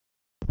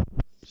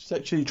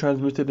Sexually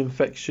transmitted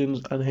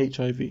infections and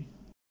HIV.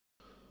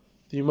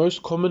 The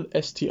most common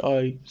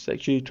STI,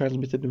 sexually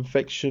transmitted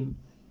infection,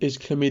 is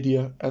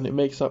chlamydia, and it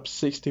makes up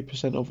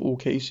 60% of all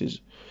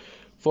cases,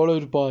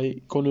 followed by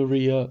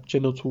gonorrhea,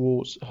 genital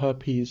warts,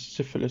 herpes,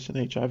 syphilis,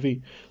 and HIV.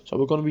 So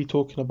we're going to be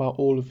talking about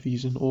all of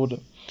these in order.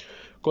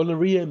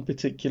 Gonorrhea in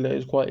particular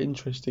is quite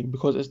interesting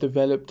because it's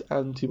developed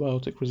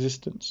antibiotic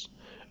resistance.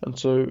 And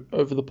so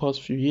over the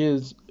past few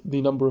years,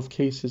 the number of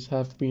cases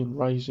have been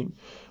rising,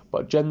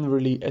 but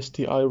generally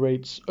STI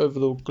rates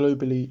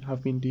globally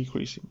have been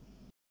decreasing.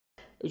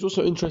 It's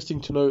also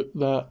interesting to note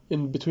that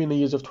in between the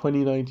years of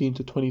 2019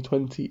 to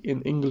 2020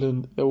 in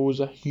England, there was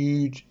a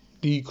huge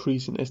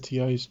decrease in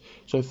STIs,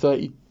 so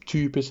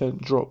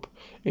 32% drop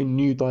in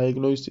new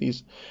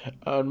diagnoses.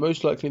 And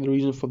most likely the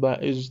reason for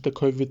that is the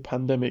COVID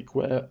pandemic,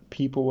 where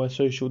people were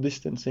social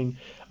distancing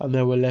and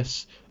there were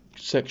less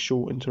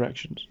sexual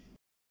interactions.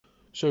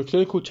 So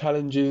clinical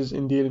challenges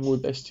in dealing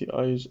with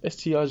STIs.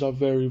 STIs are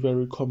very,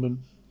 very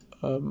common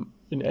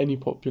in any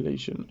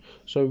population.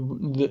 So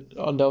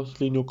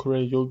undoubtedly in your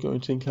career, you're going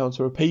to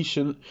encounter a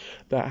patient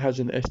that has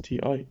an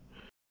STI.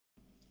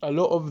 A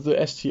lot of the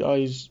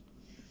STIs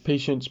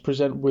patients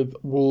present with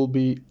will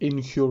be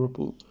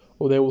incurable,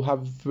 or they will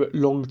have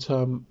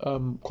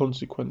long-term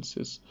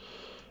consequences.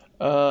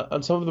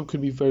 And some of them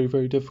could be very,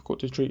 very difficult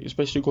to treat,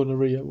 especially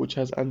gonorrhea, which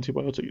has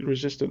antibiotic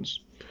resistance.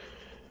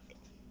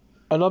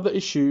 Another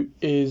issue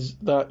is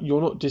that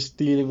you're not just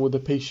dealing with a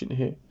patient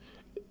here.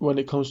 When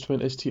it comes to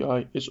an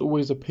STI, it's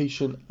always a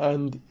patient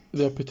and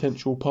their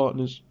potential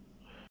partners.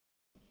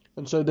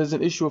 And so there's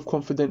an issue of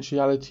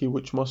confidentiality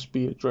which must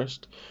be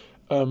addressed,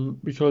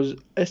 because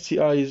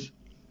STIs,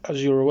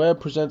 as you're aware,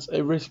 presents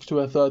a risk to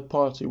a third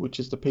party, which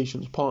is the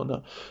patient's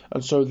partner.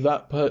 And so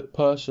that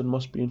person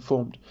must be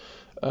informed.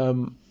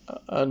 And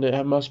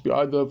it must be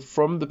either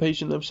from the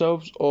patient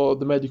themselves or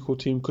the medical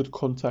team could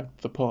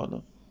contact the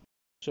partner.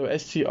 So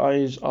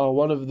STIs are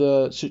one of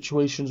the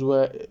situations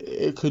where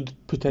it could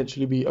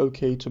potentially be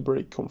okay to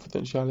break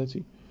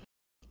confidentiality.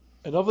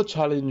 Another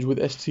challenge with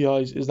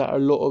STIs is that a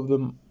lot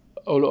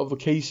of the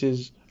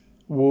cases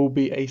will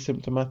be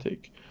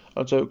asymptomatic,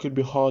 and so it could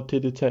be hard to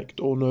detect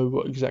or know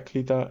what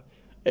exactly that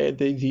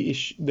the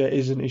issue there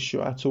is an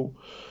issue at all.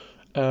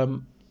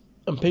 And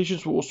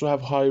patients will also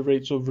have high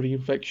rates of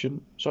reinfection.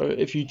 So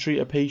if you treat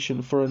a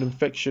patient for an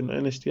infection,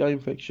 an STI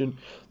infection,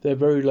 they're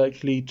very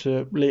likely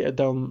to later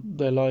down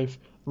their life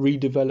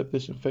redevelop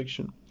this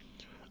infection.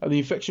 And the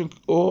infection,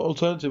 or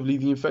alternatively,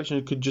 the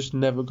infection could just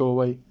never go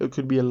away. It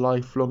could be a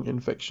lifelong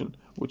infection,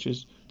 which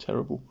is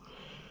terrible.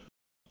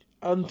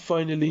 And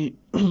finally,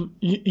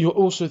 you're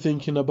also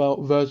thinking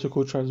about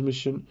vertical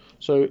transmission.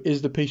 So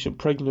is the patient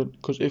pregnant?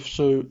 Because if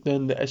so,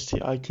 then the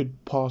STI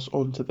could pass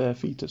on to their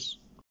fetus.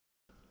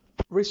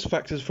 Risk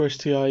factors for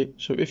STI.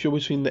 So if you're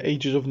between the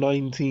ages of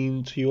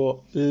 19 to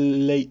your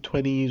late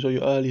 20s or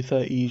your early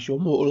 30s, you're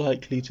more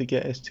likely to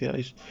get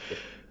STIs.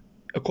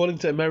 According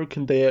to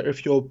American data,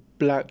 if you're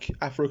black,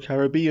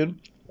 Afro-Caribbean,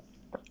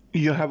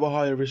 you have a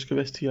higher risk of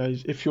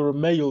STIs. If you're a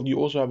male, you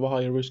also have a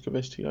higher risk of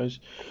STIs.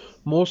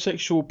 More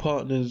sexual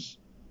partners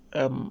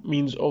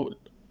means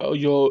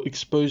you're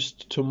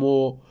exposed to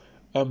more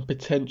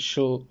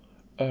potential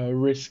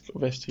risk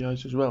of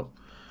STIs as well.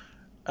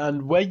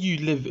 And where you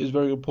live is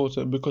very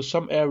important because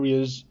some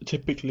areas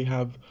typically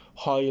have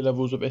higher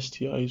levels of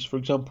STIs. For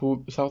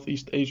example,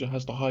 Southeast Asia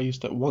has the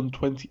highest at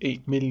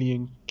 128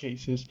 million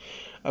cases,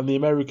 and the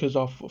Americas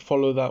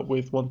follow that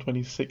with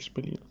 126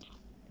 million.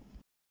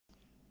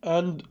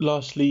 And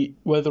lastly,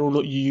 whether or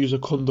not you use a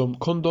condom.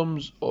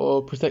 Condoms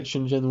or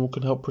protection in general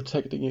can help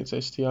protect against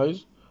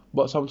STIs,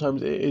 but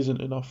sometimes it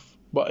isn't enough,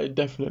 but it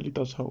definitely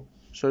does help.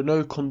 So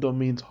no condom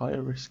means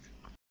higher risk.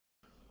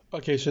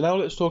 Okay, so now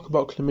let's talk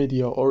about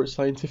chlamydia, or its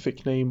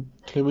scientific name,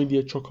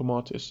 Chlamydia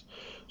trachomatis.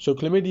 So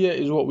chlamydia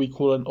is what we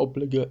call an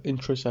obligate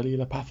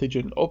intracellular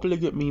pathogen.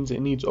 Obligate means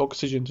it needs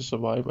oxygen to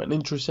survive, and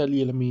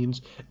intracellular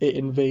means it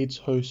invades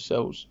host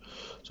cells.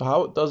 So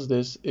how it does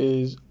this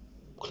is,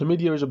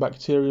 chlamydia is a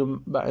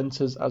bacterium that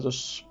enters as a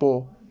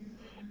spore.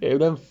 It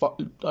then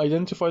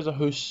identifies a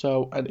host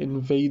cell and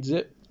invades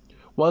it.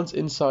 Once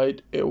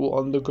inside, it will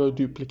undergo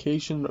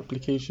duplication,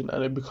 replication,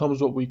 and it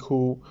becomes what we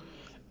call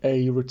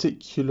a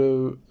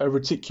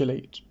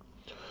reticulate.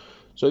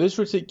 So this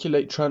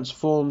reticulate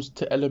transforms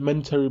to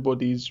elementary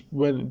bodies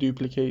when it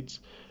duplicates,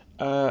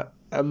 and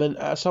then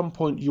at some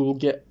point you will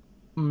get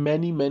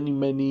many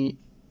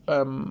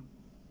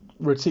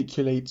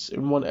reticulates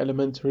in one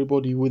elementary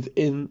body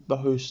within the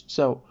host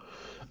cell,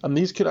 and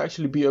these can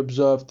actually be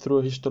observed through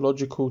a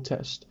histological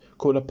test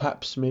called a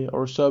pap smear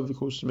or a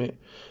cervical smear,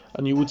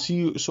 and you would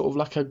see sort of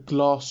like a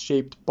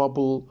glass-shaped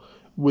bubble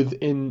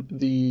within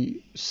the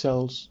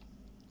cells.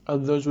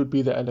 And those would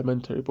be the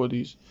elementary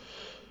bodies.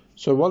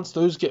 So once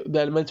the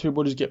elementary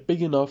bodies get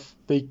big enough,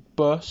 they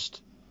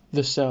burst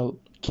the cell,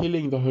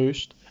 killing the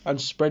host and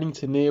spreading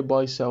to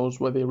nearby cells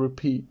where they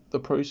repeat the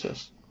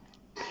process.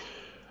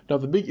 Now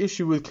the big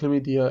issue with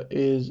chlamydia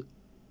is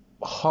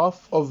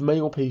half of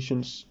male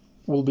patients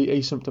will be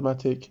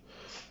asymptomatic,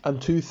 and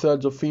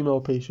 2/3 of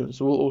female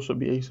patients will also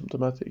be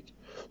asymptomatic.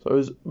 So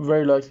it's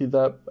very likely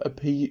that a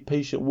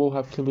patient will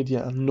have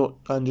chlamydia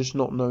and just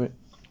not know it.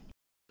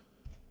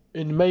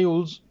 In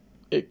males,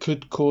 it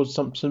could cause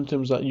some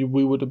symptoms that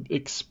we would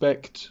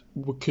expect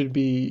could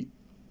be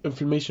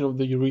inflammation of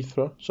the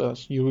urethra, so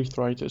that's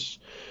urethritis,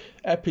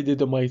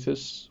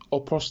 epididymitis,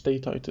 or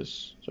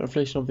prostatitis, so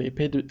inflammation of the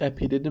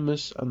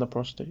epididymis and the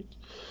prostate.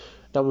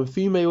 Now, in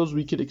females,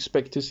 we could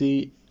expect to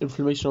see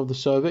inflammation of the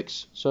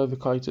cervix,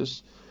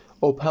 cervicitis,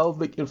 or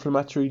pelvic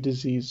inflammatory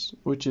disease,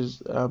 which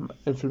is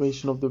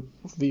inflammation of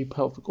the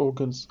pelvic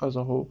organs as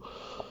a whole,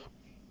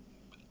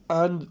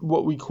 and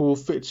what we call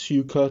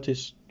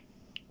Fitzhugh-Curtis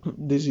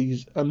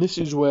disease, and this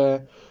is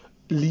where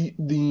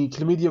the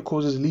chlamydia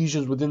causes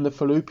lesions within the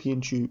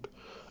fallopian tube,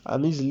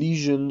 and these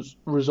lesions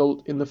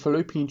result in the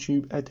fallopian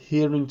tube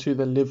adhering to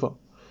the liver.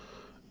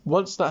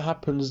 Once that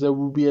happens, there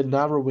will be a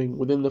narrowing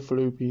within the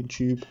fallopian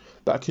tube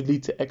that could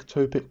lead to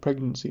ectopic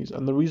pregnancies,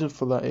 and the reason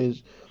for that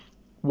is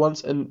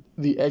once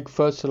the egg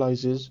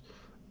fertilizes,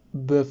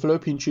 the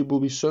fallopian tube will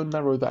be so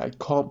narrow that it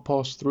can't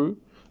pass through,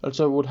 and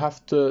so it would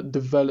have to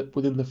develop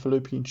within the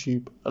fallopian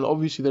tube, and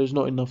obviously there's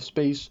not enough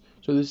space,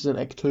 so this is an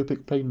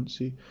ectopic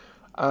pregnancy,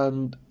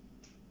 and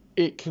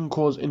it can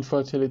cause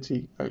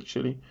infertility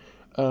actually,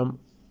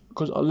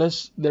 because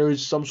unless there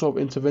is some sort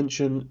of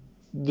intervention,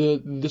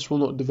 this will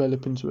not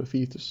develop into a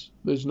fetus.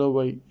 There's no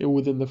way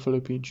within the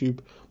fallopian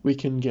tube we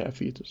can get a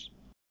fetus.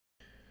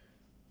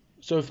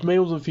 So if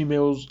males and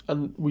females,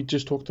 and we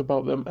just talked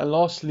about them, and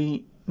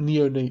lastly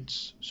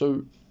neonates.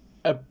 So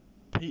a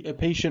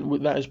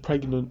patient that is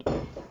pregnant,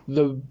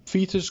 the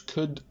fetus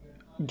could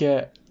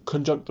get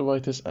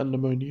conjunctivitis and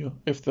pneumonia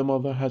if the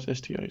mother has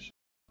STIs.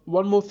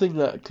 One more thing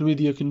that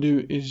chlamydia can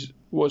do is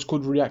what's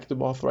called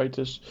reactive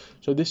arthritis.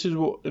 So this is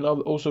what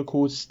also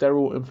called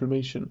sterile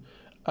inflammation.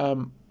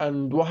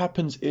 And what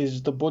happens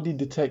is the body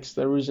detects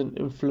there is an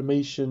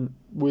inflammation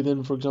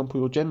within, for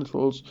example, your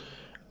genitals,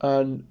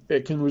 and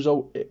it can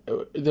result,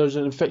 there's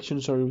an infection,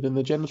 within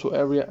the genital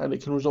area, and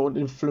it can result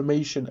in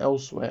inflammation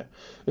elsewhere,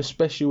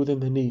 especially within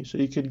the knee. So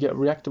you could get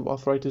reactive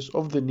arthritis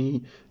of the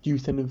knee due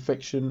to an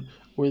infection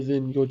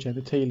within your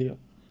genitalia.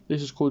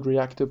 This is called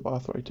reactive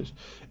arthritis.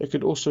 It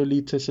could also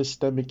lead to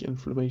systemic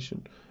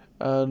inflammation,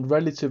 and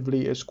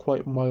relatively it's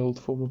quite a mild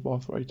form of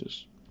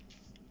arthritis.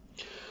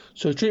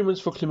 So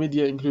treatments for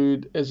chlamydia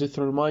include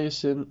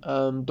azithromycin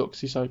and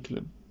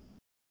doxycycline.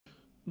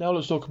 Now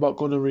let's talk about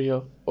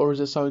gonorrhea, or as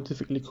it's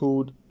scientifically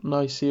called,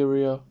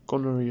 Neisseria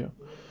gonorrhea.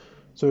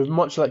 So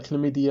much like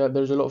chlamydia,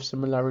 there's a lot of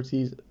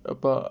similarities,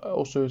 but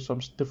also some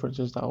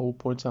differences that I will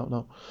point out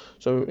now.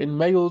 So in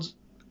males,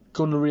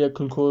 gonorrhea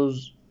can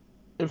cause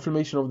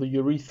inflammation of the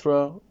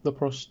urethra, the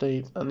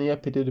prostate, and the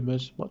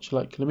epididymis, much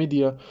like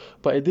chlamydia,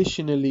 but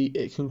additionally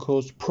it can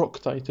cause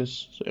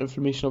proctitis, so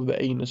inflammation of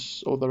the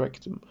anus or the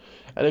rectum,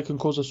 and it can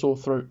cause a sore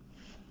throat.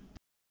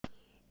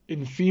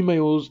 In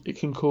females, it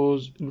can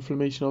cause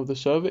inflammation of the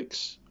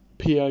cervix,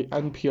 PI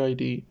and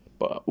PID,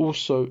 but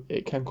also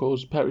it can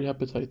cause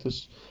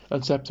perihepatitis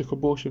and septic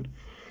abortion.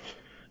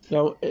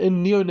 Now,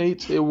 in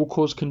neonates,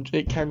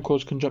 it can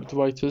cause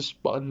conjunctivitis,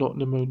 but not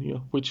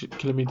pneumonia, which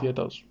chlamydia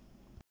does.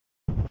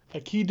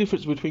 A key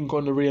difference between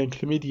gonorrhea and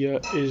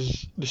chlamydia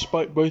is,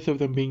 despite both of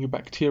them being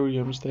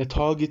bacteriums, they're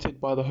targeted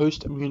by the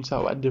host immune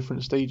cell at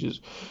different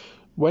stages.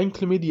 When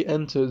chlamydia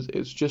enters,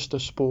 it's just a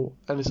spore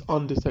and it's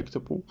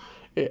undetectable.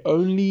 It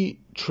only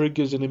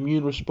triggers an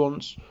immune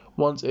response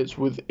once it's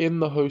within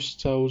the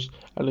host cells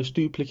and is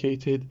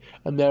duplicated,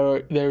 and there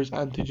is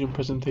antigen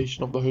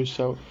presentation of the host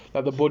cell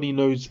that the body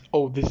knows,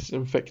 oh, this is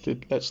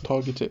infected, let's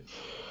target it.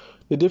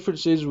 The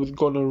difference is with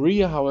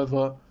gonorrhea,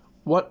 however,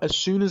 as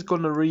soon as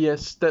gonorrhea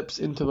steps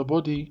into the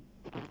body,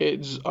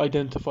 it's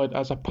identified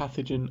as a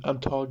pathogen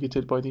and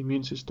targeted by the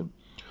immune system.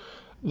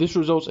 This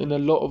results in a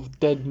lot of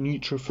dead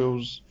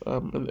neutrophils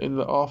in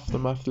the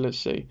aftermath, let's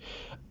say.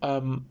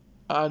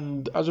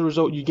 And as a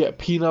result, you get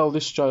penile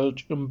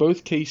discharge in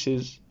both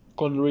cases,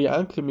 gonorrhea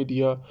and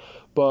chlamydia,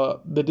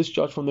 but the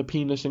discharge from the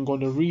penis in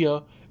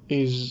gonorrhea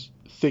is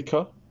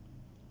thicker,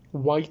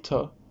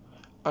 whiter,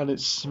 and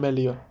it's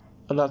smellier.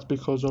 And that's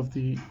because of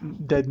the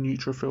dead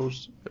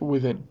neutrophils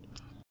within.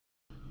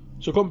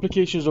 So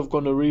complications of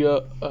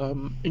gonorrhea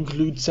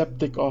include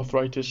septic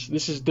arthritis.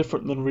 This is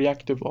different than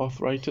reactive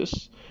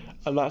arthritis,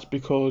 and that's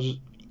because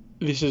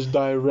this is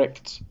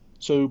direct.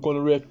 So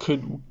gonorrhea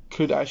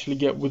could actually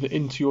get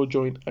into your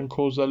joint and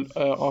cause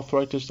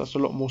arthritis that's a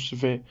lot more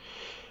severe.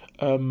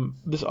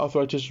 This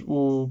arthritis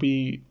will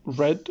be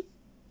red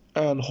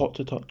and hot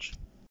to touch.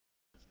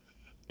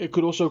 It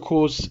could also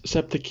cause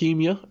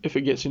septicemia if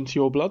it gets into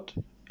your blood.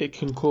 It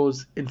can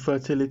cause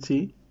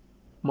infertility,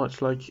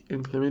 much like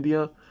in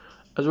chlamydia,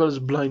 as well as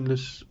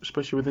blindness,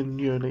 especially within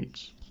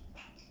neonates.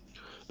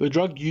 The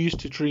drug used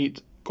to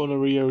treat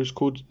gonorrhea is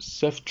called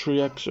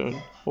ceftriaxone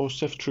or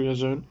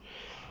ceftriaxone,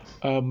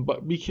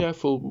 but be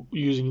careful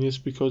using this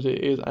because it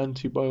is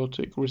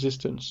antibiotic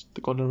resistance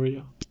to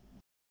gonorrhea.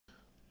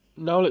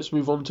 Now let's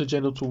move on to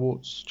genital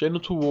warts.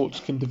 Genital warts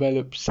can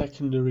develop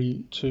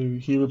secondary to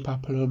human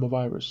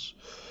papillomavirus.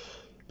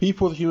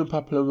 People with human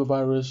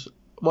papillomavirus,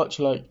 much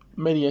like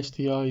many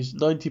STIs,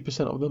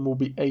 90% of them will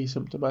be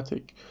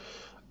asymptomatic.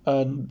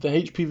 And the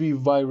HPV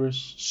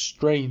virus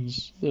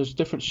strains, there's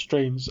different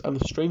strains, and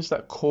the strains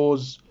that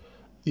cause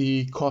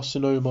the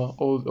carcinoma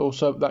or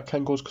that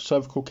can cause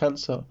cervical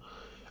cancer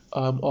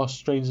are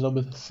strains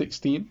number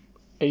 16,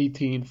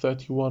 18,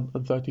 31,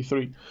 and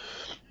 33.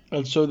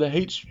 And so the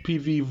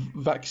HPV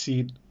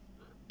vaccine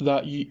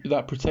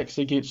that protects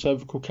against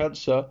cervical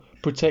cancer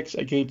protects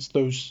against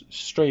those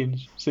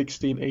strains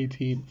 16,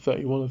 18,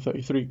 31, and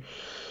 33.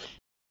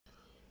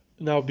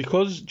 Now,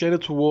 because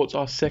genital warts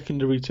are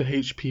secondary to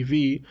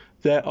HPV,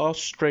 there are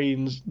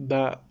strains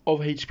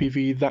of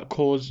HPV that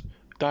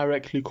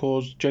directly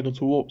cause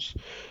genital warts,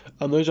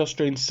 and those are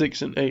strains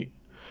 6 and 8.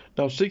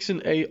 Now, 6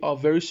 and 8 are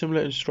very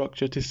similar in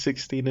structure to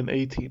 16 and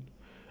 18.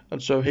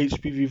 And so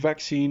HPV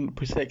vaccine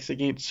protects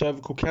against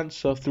cervical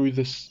cancer through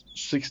the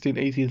 16,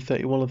 18,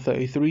 31, and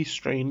 33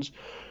 strains,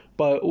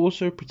 but it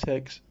also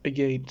protects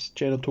against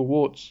genital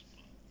warts.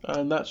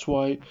 And that's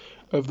why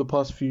over the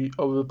past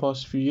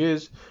few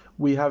years,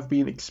 we have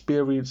been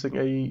experiencing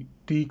a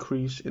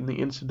decrease in the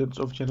incidence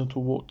of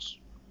genital warts,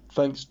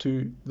 thanks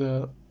to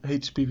the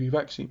HPV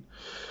vaccine.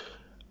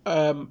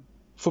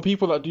 For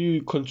people that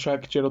do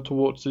contract genital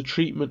warts, the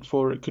treatment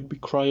for it could be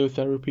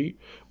cryotherapy,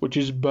 which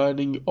is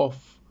burning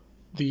off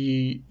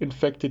the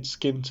infected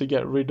skin to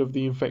get rid of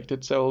the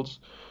infected cells.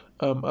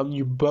 And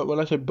when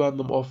I say burn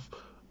them off,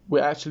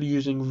 we're actually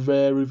using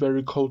very,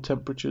 very cold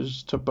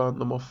temperatures to burn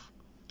them off.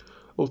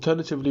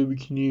 Alternatively, we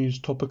can use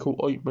topical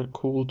ointment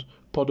called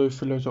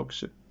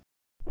podophyllitoxin.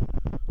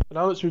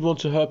 Now let's move on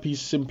to herpes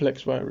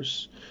simplex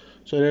virus.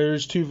 So there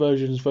is two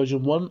versions,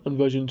 version 1 and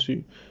version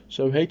 2.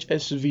 So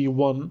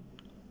HSV1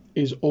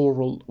 is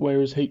oral,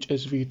 whereas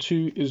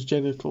HSV2 is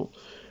genital.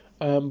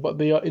 But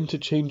they are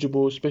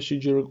interchangeable, especially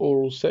during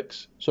oral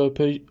sex. So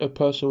a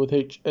person with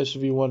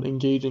HSV1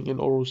 engaging in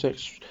oral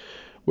sex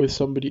with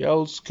somebody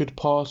else could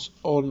pass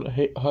on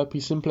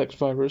herpes simplex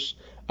virus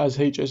as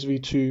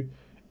HSV2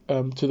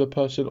 to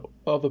the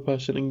other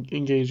person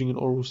engaging in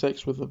oral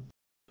sex with them.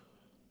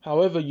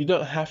 However, you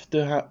don't have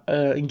to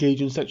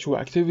engage in sexual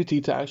activity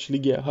to actually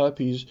get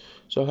herpes.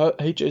 So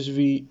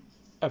HSV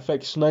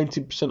affects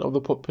 90% of the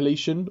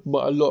population,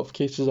 but a lot of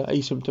cases are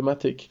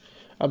asymptomatic,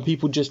 and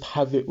people just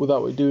have it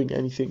without it doing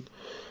anything.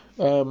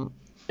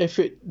 If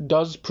it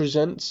does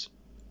present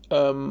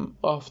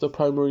after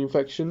primary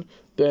infection,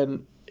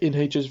 then in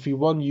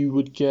HSV1 you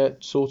would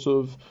get sort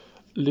of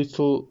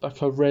little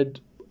like a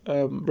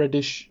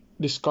reddish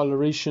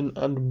discoloration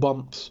and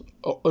bumps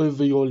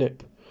over your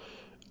lip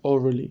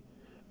orally.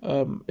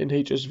 In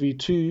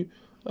HSV2,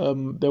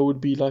 there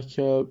would be like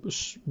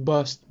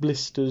burst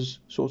blisters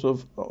sort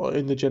of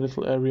in the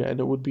genital area, and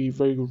it would be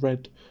very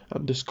red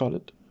and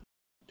discolored.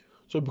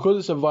 So because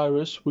it's a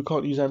virus, we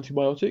can't use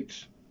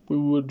antibiotics. We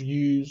would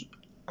use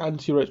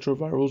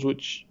antiretrovirals,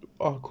 which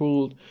are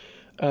called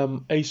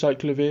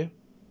acyclovir,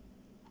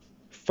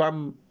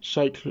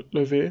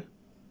 famciclovir,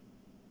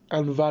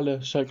 and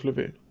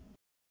valacyclovir.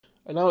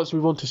 And now let's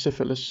move on to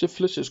syphilis.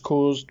 Syphilis is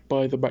caused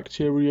by the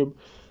bacterium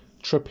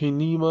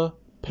Treponema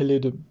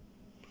pallidum.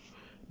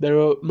 There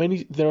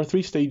are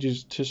 3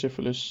 stages to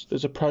syphilis.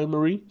 There's a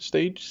primary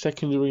stage,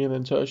 secondary, and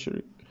then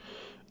tertiary.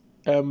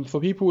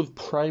 For people with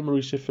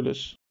primary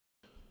syphilis,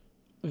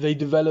 they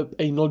develop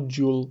a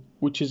nodule,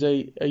 which is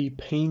a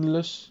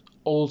painless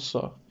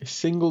ulcer, a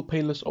single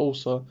painless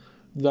ulcer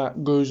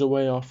that goes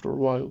away after a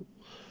while.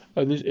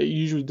 And it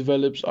usually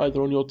develops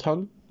either on your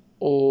tongue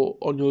or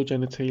on your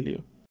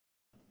genitalia.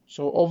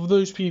 So of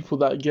those people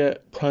that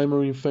get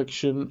primary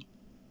infection,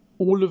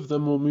 all of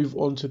them will move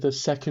on to the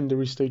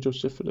secondary stage of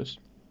syphilis,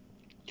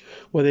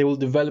 where they will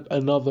develop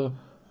another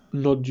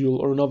nodule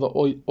or another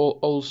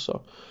ulcer.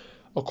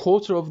 A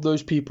quarter of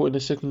those people in the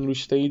secondary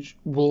stage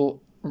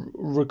will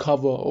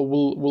recover or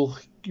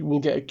will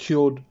get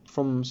cured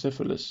from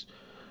syphilis,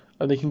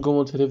 and they can go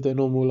on to live their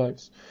normal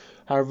lives.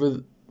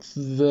 However,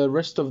 the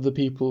rest of the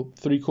people,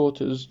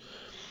 3/4,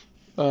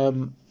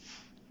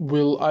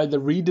 will either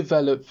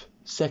redevelop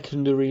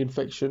secondary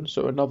infection,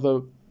 so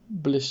another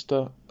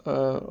blister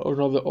or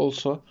another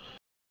ulcer,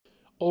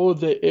 or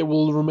it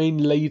will remain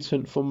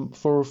latent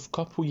for a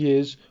couple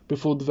years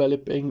before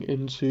developing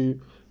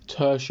into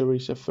tertiary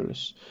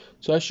syphilis.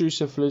 Tertiary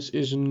syphilis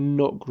is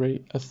not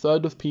great.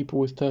 1/3 of people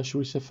with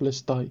tertiary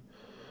syphilis die.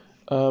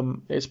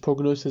 Its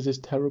prognosis is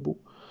terrible,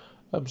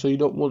 so you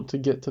don't want to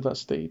get to that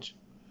stage.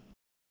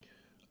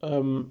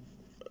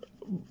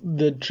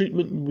 The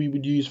treatment we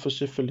would use for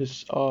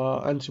syphilis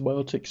are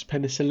antibiotics,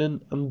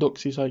 penicillin and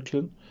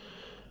doxycycline.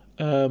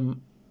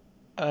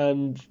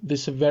 And the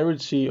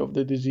severity of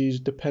the disease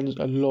depends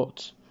a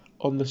lot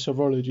on the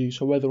serology,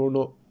 so whether or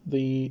not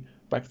the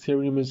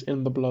bacterium is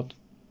in the blood.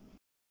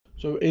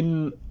 So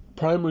in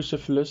primary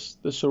syphilis,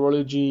 the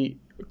serology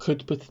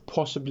could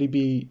possibly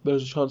be,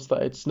 there's a chance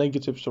that it's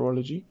negative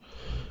serology.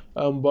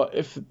 But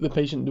if the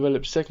patient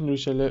develops secondary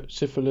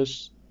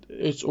syphilis,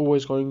 it's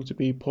always going to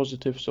be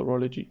positive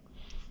serology.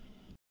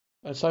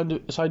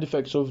 Side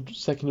effects of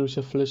secondary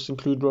syphilis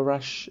include a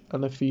rash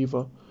and a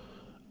fever.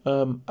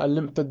 a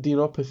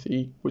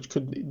lymphadenopathy, which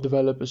could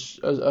develop as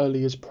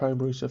early as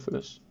primary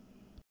syphilis.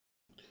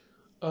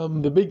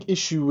 The big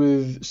issue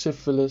with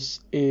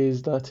syphilis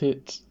is that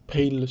it's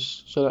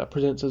painless, so that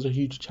presents as a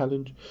huge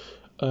challenge,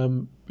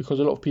 because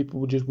a lot of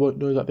people just won't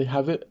know that they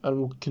have it and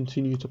will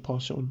continue to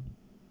pass it on.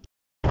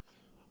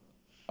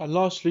 And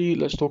lastly,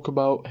 let's talk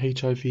about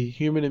HIV,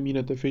 human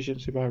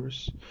immunodeficiency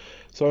virus.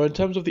 So in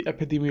terms of the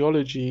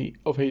epidemiology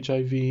of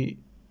HIV,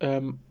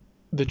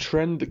 the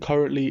trend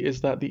currently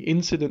is that the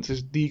incidence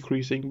is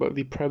decreasing, but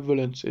the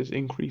prevalence is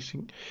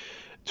increasing.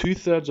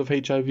 2/3 of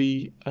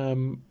HIV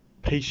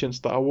patients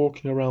that are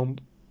walking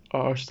around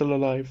are still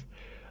alive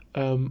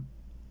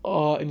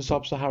are in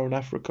sub-Saharan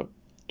Africa.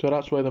 So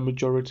that's where the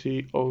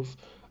majority of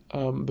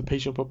the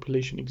patient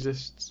population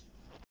exists.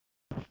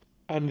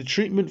 And the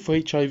treatment for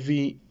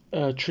HIV,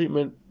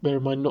 bear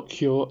in mind, not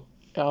cure,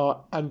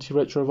 are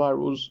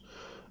antiretrovirals,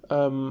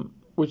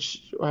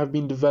 which have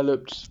been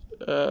developed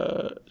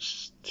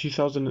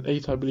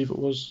 2008, I believe it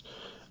was,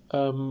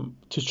 to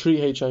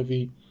treat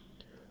HIV.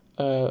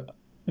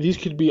 These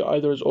could be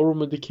either as oral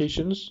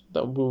medications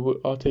that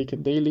are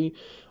taken daily,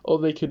 or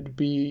they could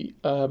be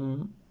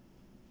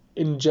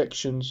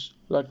injections,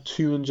 like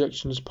 2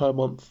 injections per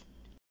month.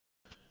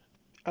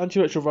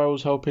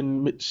 Antiretrovirals help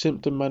in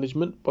symptom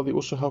management, but they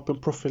also help in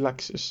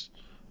prophylaxis.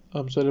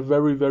 So they're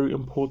very, very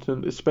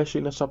important, especially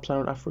in the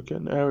sub-Saharan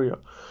African area.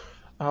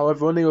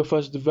 However, when they were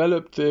first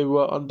developed, they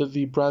were under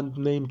the brand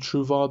name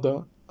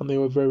Truvada, and they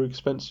were very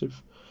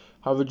expensive.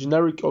 However,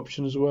 generic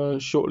options were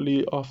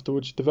shortly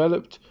afterwards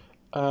developed,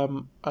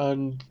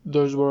 and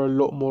those were a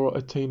lot more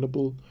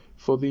attainable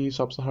for the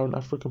sub-Saharan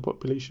African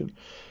population.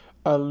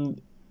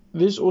 And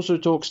this also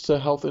talks to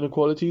health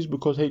inequalities,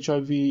 because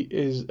HIV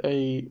is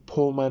a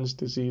poor man's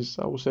disease,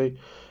 I will say,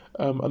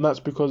 and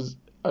that's because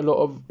a lot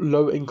of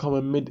low-income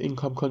and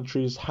mid-income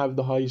countries have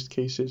the highest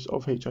cases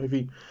of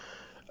HIV.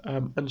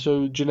 And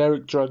so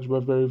generic drugs were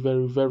very,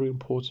 very, very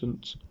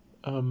important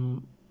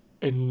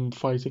in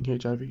fighting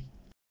HIV.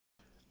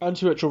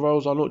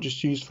 Antiretrovirals are not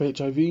just used for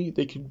HIV,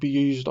 they could be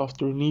used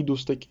after a needle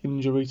stick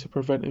injury to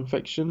prevent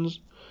infections.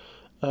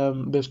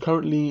 There's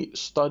currently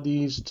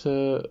studies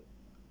to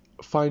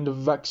find a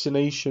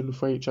vaccination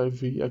for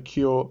HIV, a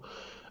cure.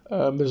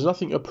 There's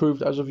nothing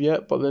approved as of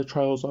yet, but their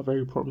trials are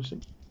very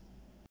promising.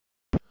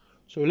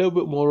 So a little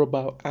bit more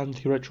about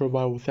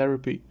antiretroviral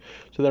therapy.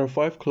 So there are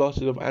 5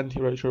 classes of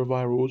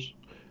antiretrovirals.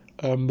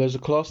 There's a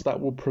class that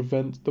will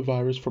prevent the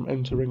virus from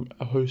entering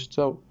a host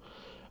cell,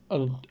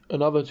 and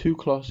another 2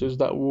 classes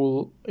that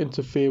will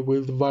interfere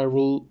with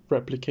viral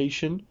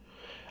replication,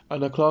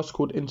 and a class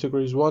called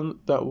integrase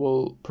 1 that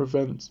will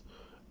prevent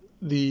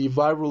the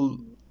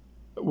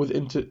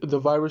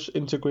virus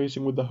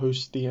integrating with the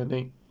host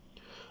DNA.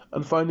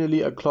 And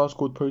finally, a class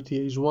called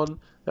protease 1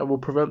 that will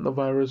prevent the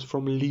virus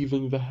from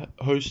leaving the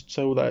host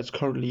cell that it's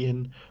currently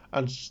in,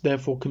 and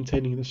therefore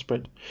containing the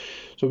spread.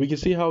 So we can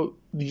see how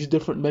these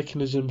different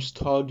mechanisms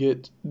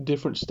target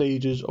different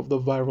stages of the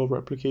viral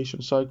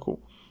replication cycle.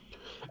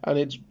 And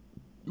it's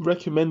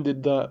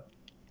recommended that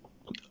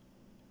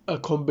a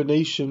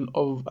combination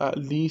of at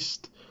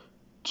least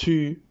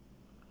 2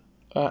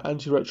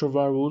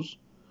 antiretrovirals,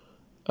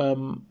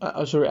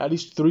 at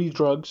least 3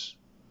 drugs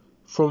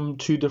from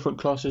 2 different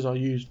classes are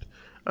used,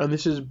 and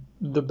this is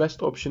the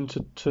best option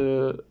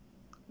to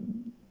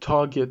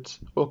target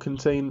or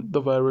contain the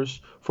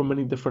virus from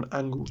many different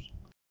angles.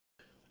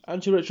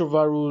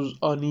 Antiretrovirals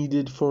are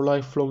needed for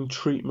lifelong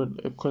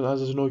treatment because as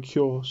there's no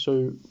cure,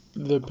 so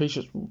the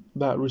patients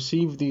that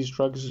receive these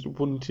drugs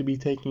want to be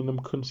taking them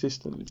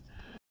consistently.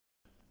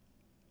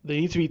 They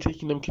need to be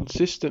taking them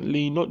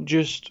consistently, not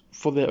just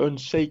for their own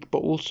sake, but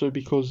also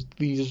because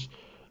these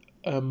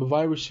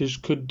viruses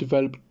could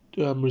develop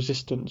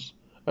resistance,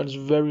 and it's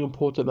very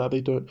important that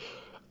they don't.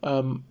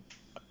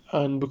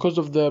 And because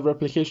of their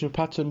replication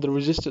pattern, the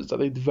resistance that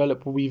they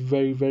develop will be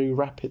very, very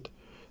rapid.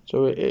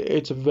 So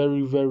it's a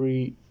very,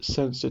 very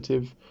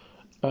sensitive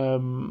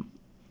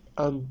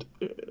and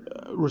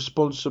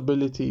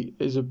responsibility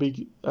is a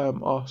big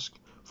ask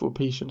for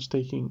patients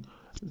taking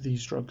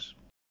these drugs.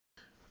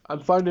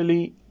 And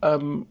finally,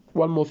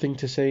 one more thing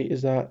to say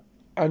is that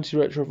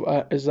HIV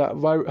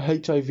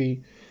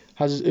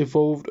has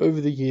evolved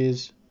over the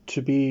years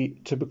to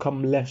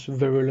become less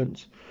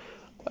virulent,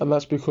 and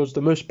that's because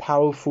the most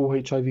powerful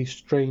HIV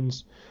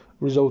strains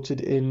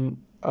resulted in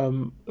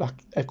like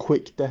a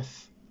quick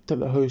death to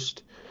the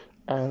host.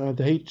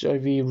 The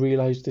HIV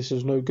realized this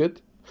is no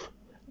good,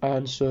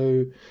 and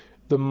so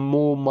the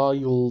more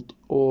mild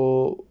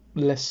or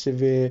less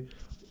severe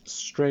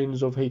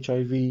strains of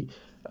HIV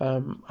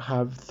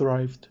have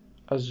thrived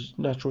as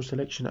natural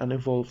selection and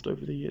evolved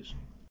over the years.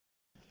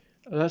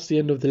 And that's the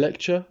end of the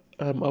lecture.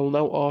 I will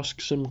now ask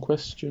some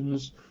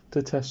questions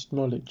to test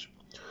knowledge.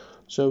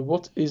 So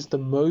what is the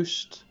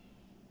most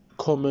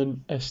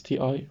common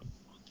STI?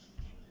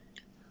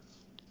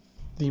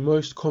 The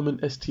most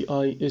common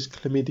STI is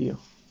chlamydia.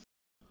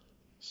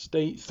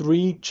 State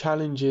 3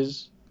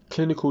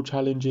 clinical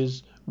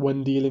challenges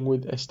when dealing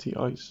with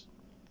STIs.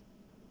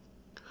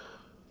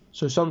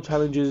 So some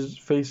challenges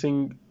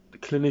facing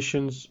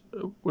clinicians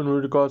in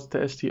regards to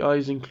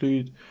STIs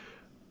include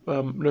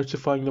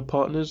notifying the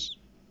partners,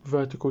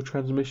 vertical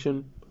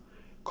transmission,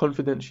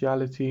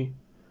 confidentiality,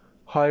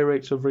 high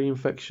rates of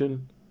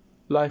reinfection,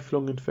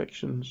 lifelong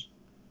infections,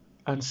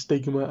 and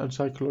stigma and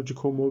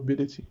psychological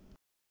morbidity.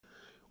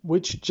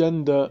 Which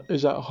gender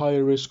is at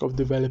higher risk of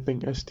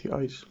developing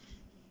STIs?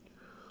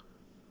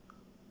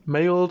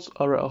 Males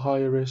are at a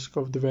higher risk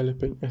of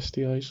developing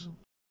STIs.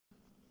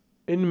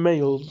 In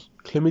males,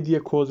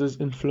 chlamydia causes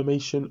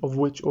inflammation of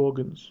which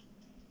organs?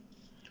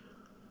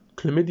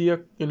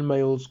 Chlamydia in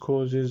males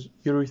causes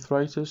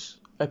urethritis,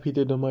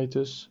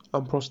 epididymitis,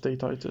 and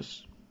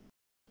prostatitis.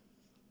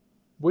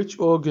 Which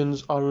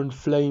organs are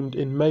inflamed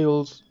in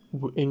males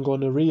in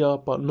gonorrhea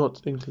but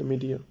not in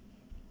chlamydia?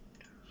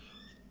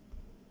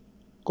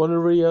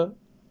 Gonorrhea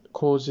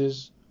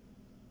causes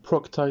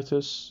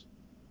proctitis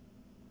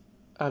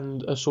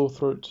and a sore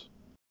throat.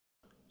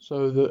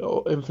 So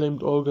the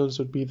inflamed organs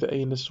would be the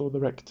anus or the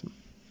rectum.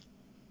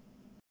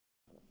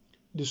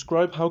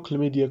 Describe how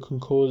chlamydia can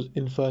cause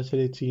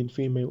infertility in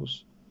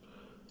females.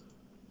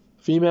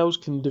 Females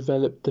can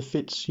develop the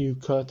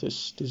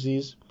Fitzhugh-Curtis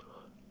disease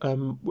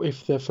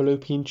if their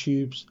fallopian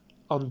tubes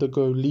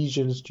undergo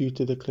lesions due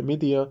to the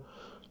chlamydia.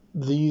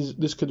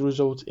 This could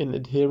result in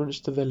adherence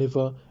to the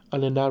liver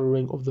and a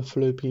narrowing of the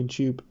fallopian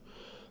tube.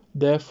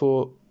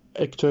 Therefore,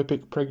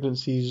 ectopic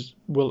pregnancies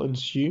will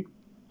ensue,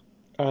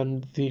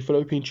 and the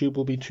fallopian tube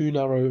will be too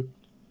narrow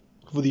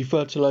for the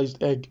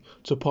fertilized egg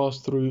to pass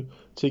through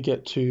to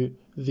get to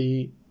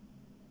the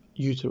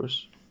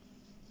uterus.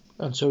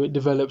 And so it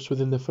develops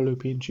within the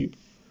fallopian tube.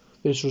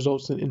 This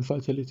results in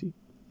infertility.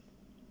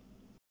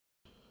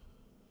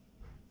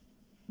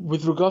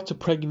 With regard to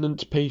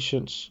pregnant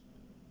patients,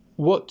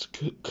 what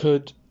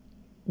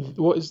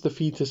is the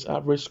fetus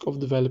at risk of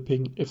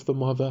developing if the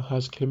mother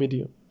has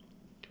chlamydia?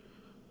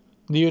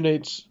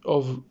 Neonates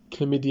of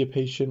chlamydia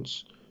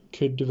patients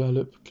could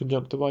develop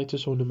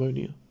conjunctivitis or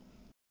pneumonia.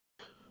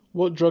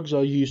 What drugs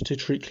are used to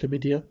treat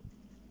chlamydia?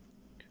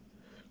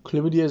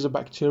 Chlamydia is a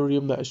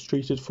bacterium that is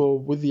treated for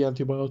with the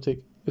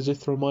antibiotic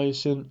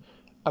azithromycin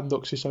and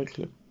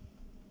doxycycline.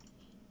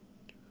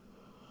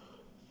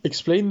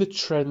 Explain the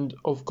trend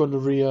of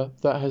gonorrhea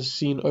that has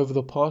seen over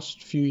the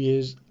past few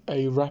years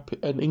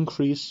an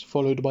increase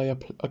followed by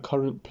a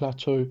current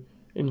plateau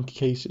in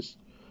cases.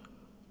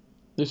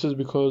 This is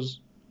because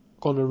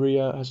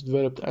gonorrhea has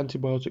developed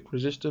antibiotic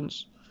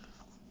resistance.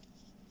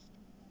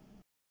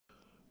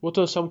 What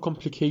are some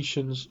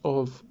complications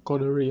of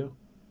gonorrhea?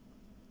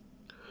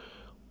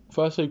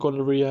 Firstly,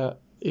 gonorrhea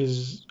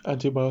is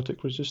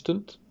antibiotic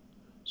resistant,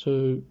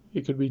 so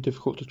it could be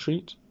difficult to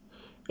treat.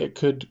 It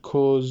could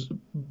cause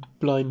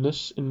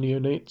blindness in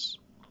neonates.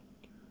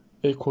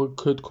 It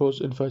could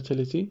cause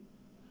infertility.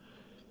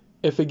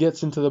 If it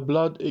gets into the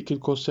blood, it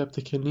could cause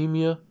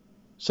septicemia,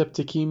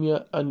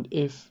 and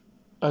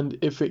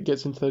if it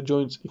gets into the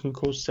joints, it can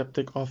cause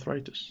septic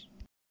arthritis.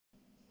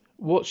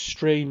 What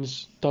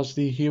strains does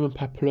the human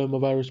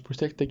papillomavirus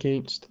protect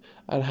against,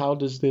 and how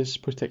does this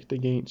protect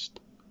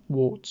against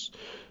warts?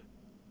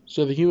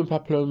 So the human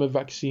papilloma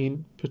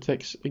vaccine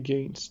protects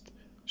against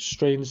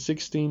strains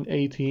 16,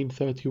 18,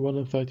 31,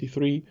 and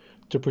 33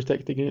 to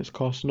protect against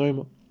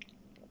carcinoma.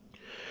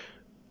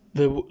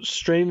 The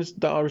strains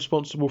that are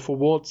responsible for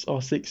warts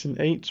are 6 and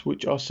 8,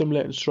 which are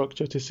similar in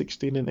structure to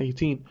 16 and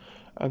 18,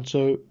 and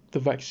so the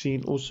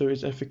vaccine also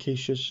is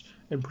efficacious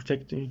in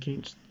protecting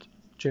against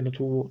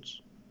genital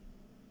warts.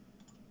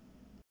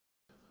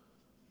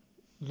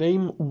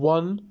 Name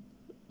one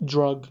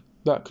drug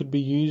that could be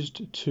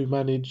used to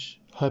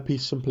manage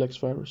herpes simplex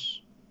virus.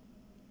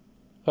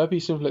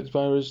 Herpes simplex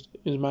virus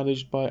is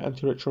managed by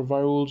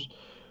antiretrovirals,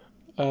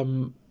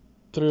 3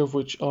 of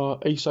which are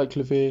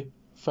acyclovir,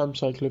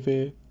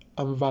 famciclovir,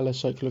 and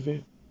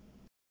valacyclovir.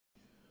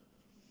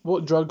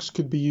 What drugs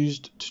could be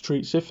used to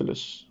treat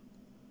syphilis?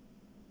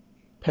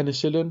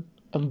 Penicillin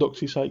and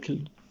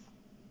doxycycline.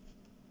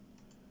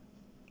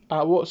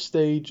 At what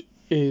stage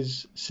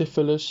is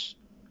syphilis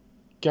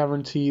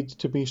guaranteed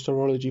to be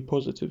serology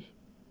positive?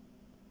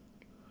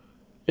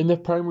 In the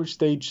primary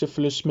stage,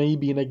 syphilis may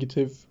be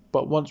negative,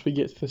 but once we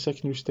get to the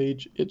secondary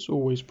stage, it's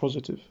always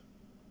positive,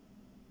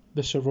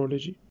 the serology.